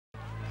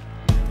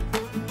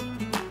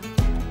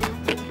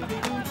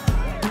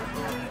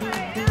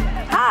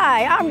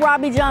Hi, I'm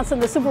Robbie Johnson,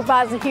 the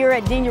supervisor here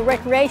at Denia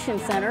Recreation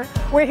Center.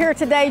 We're here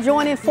today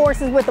joining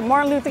forces with the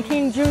Martin Luther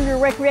King Jr.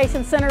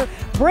 Recreation Center,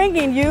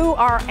 bringing you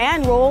our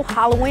annual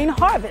Halloween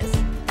Harvest.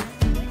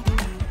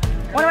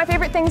 One of my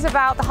favorite things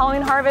about the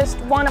Halloween Harvest,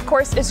 one of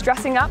course is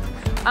dressing up,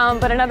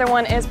 but another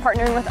one is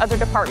partnering with other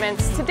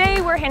departments.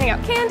 Today we're handing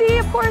out candy,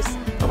 of course,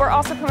 but we're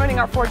also promoting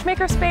our Forge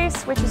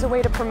Makerspace, which is a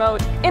way to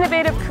promote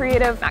innovative,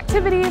 creative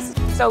activities.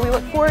 So we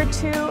look forward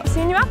to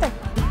seeing you out there.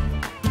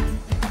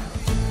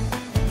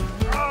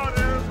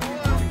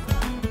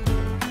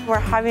 We're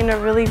having a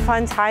really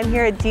fun time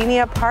here at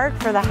Denia Park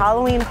for the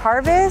Halloween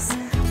Harvest.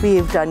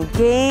 We've done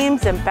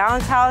games and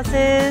bounce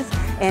houses,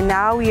 and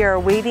now we are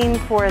waiting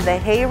for the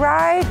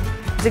hayride.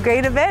 It's a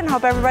great event and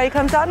hope everybody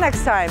comes out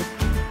next time.